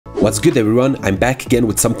What's good everyone, I'm back again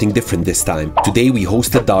with something different this time. Today we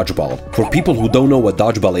hosted Dodgeball. For people who don't know what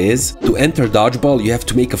Dodgeball is, to enter Dodgeball you have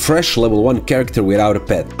to make a fresh level 1 character without a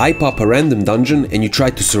pet. I pop a random dungeon and you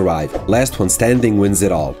try to survive. Last one standing wins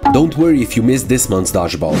it all. Don't worry if you missed this month's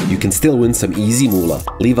Dodgeball, you can still win some easy moolah.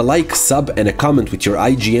 Leave a like, sub and a comment with your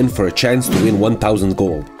IGN for a chance to win 1000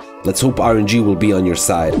 gold. Let's hope RNG will be on your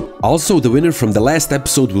side. Also, the winner from the last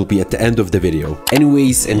episode will be at the end of the video.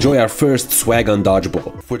 Anyways, enjoy our first swag on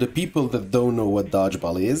Dodgeball. For the people that don't know what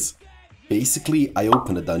Dodgeball is, basically I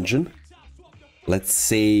open a dungeon. Let's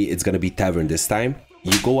say it's gonna be Tavern this time.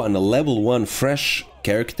 You go on a level 1 fresh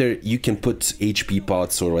character, you can put HP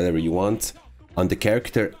pots or whatever you want on the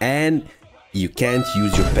character and you can't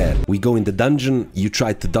use your pet. We go in the dungeon, you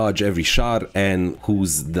try to dodge every shot and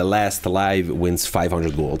who's the last alive wins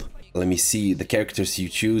 500 gold. Let me see the characters you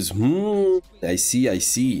choose. I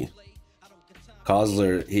see.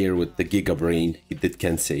 Kozler here with the Giga Brain, he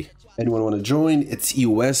can't say. Anyone want to join? It's EU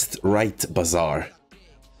West, right Bazaar.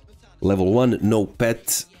 Level 1, no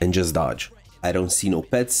pet and just dodge. I don't see no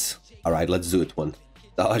pets. Alright, let's do it one.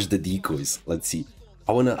 Dodge the decoys. Let's see.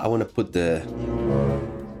 I wanna put the...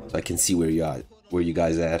 so I can see where you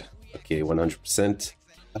guys at. Okay, 100%.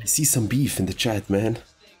 I see some beef in the chat, man.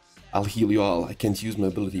 I'll heal you all. I can't use my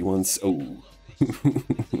ability once. Oh.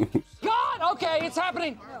 God! Okay, it's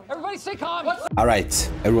happening. Everybody stay calm. All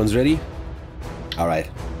right, everyone's ready? All right.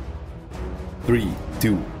 3,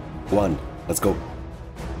 2, 1. Let's go.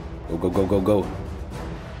 Go.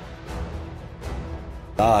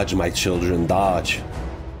 Dodge, my children, dodge.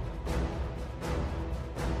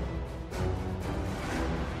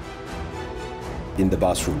 In the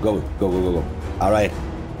boss room. Go. All right.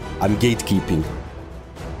 I'm gatekeeping.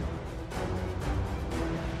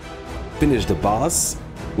 Finish the boss.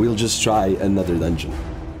 We'll just try another dungeon.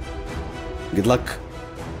 Good luck.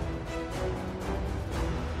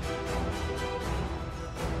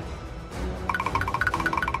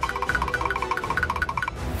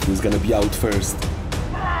 Who's gonna be out first?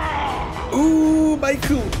 Ooh,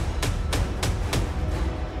 Michael.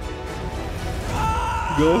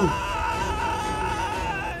 Go.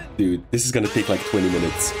 Dude, this is gonna take like 20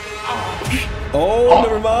 minutes. Oh,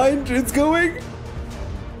 never mind. It's going.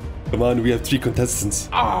 Come on, we have 3 contestants.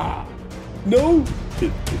 No!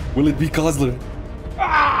 Will it be Kozler?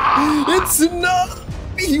 It's not!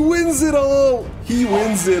 He wins it all! He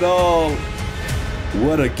wins it all!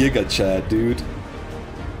 What a giga chat, dude.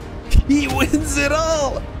 He wins it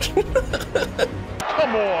all!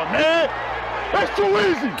 Come on, man! That's too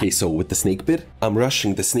easy! Okay, so with the snake bit, I'm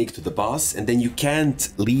rushing the snake to the boss, and then you can't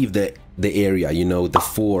leave the area, you know, the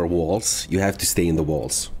 4 walls. You have to stay in the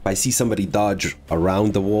walls. If I see somebody dodge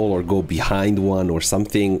around the wall or go behind one or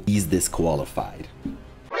something, he's disqualified.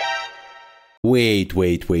 Wait.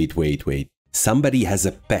 Somebody has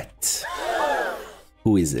a pet.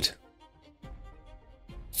 Who is it?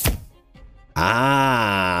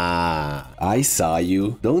 Ah, I saw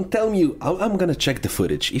you. Don't tell me I'm gonna check the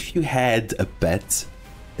footage. If you had a pet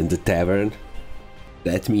in the tavern,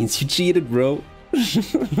 that means you cheated, bro.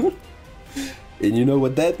 And you know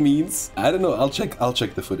what that means? I don't know. I'll check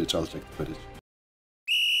the footage.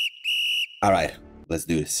 All right, let's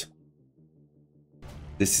do this.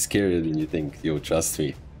 This is scarier than you think. Yo, trust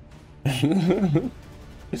me.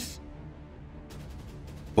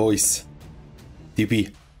 Boys,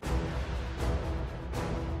 TP.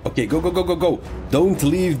 Okay, go. Don't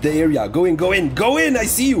leave the area. Go in. I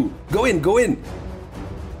see you. Go in.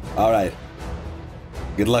 All right.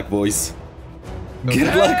 Good luck, boys.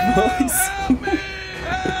 Good luck, boys.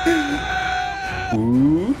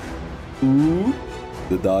 Ooh.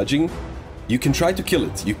 The dodging. You can try to kill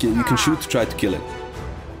it. You can shoot to try to kill it.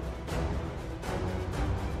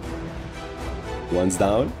 One's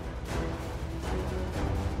down.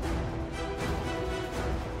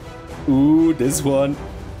 Ooh, this one.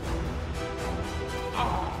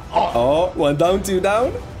 Oh, 1 down, 2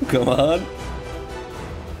 down. Come on.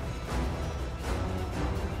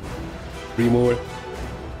 3 more.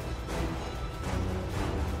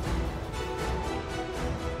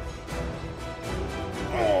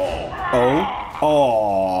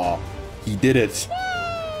 Oh, he did it.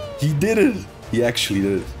 He actually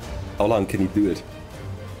did it. How long can he do it?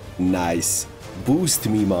 Nice. Boost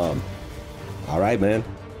me, mom. All right, man.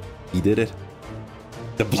 He did it.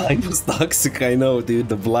 The blind was toxic, I know, dude.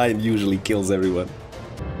 The blind usually kills everyone.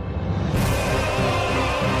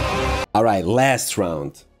 All right, last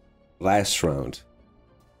round. 500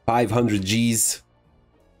 Gs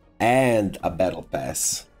and a battle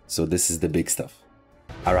pass. So this is the big stuff.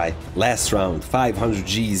 All right, last round, 500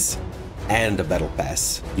 Gs and a battle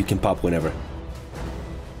pass. You can pop whenever.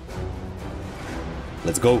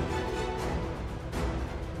 Let's go.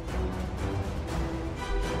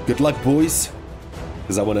 Good luck, boys.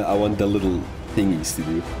 Because I want the little thingies to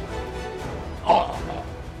do.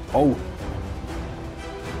 Oh.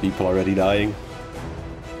 People already dying.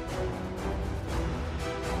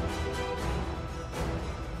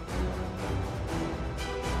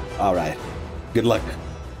 Alright. Good luck.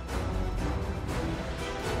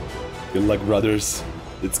 Good luck, brothers.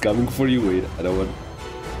 It's coming for you. Wait, I don't want...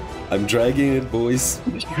 I'm dragging it, boys.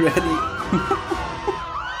 Be ready.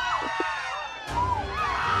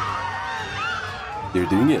 They're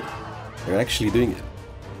doing it. They're actually doing it.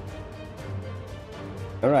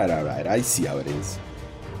 Alright, alright. I see how it is.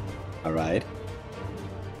 Alright.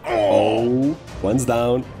 Oh, one's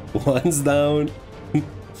down. One's down.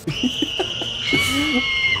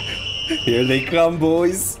 Here they come,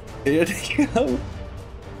 boys. Here they come.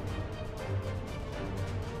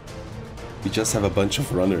 We just have a bunch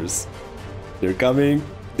of runners. They're coming.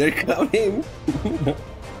 They're coming.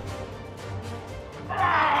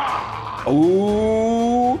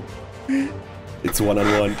 Oh, it's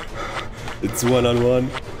one-on-one. It's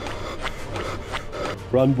one-on-one.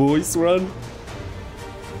 Run, boys, run.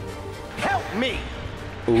 Help me.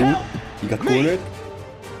 Oh, you got cornered.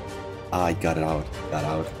 Ah, I got it out. Got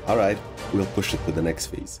out. All right, we'll push it to the next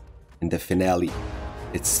phase. In the finale,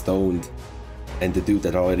 it's Stoned and the dude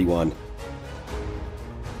that already won.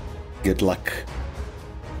 Good luck.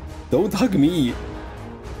 Don't hug me.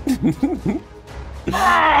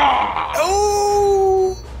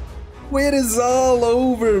 Oh! It is all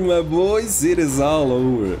over, my boys. It is all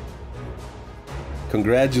over.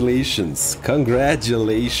 Congratulations.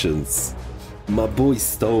 Congratulations. My boy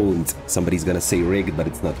Stoned. Somebody's gonna say rigged, but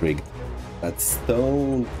it's not rigged. That's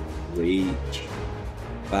Stoned Rage.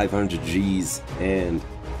 500 G's and...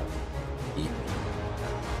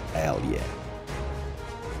 hell yeah.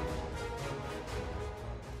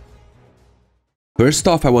 First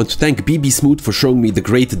off, I want to thank BB Smooth for showing me the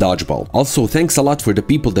great dodgeball. Also, thanks a lot for the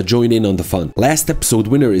people that join in on the fun. Last episode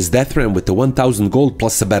winner is Deathram with the 1000 gold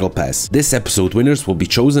plus a battle pass. This episode winners will be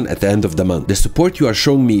chosen at the end of the month. The support you are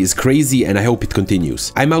showing me is crazy and I hope it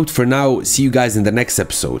continues. I'm out for now, see you guys in the next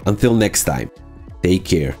episode. Until next time, take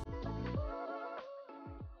care.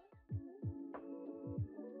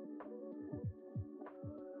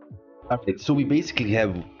 Alright, so we basically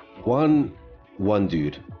have one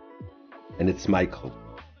dude. And it's Michael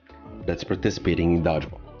that's participating in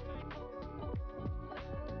dodgeball.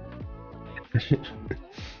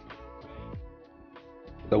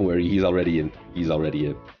 Don't worry, he's already in. He's already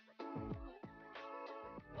in.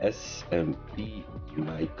 SMP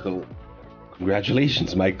Michael.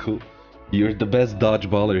 Congratulations, Michael. You're the best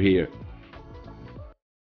dodgeballer here.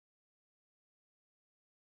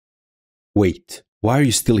 Wait, why are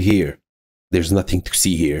you still here? There's nothing to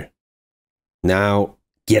see here. Now,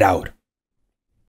 get out.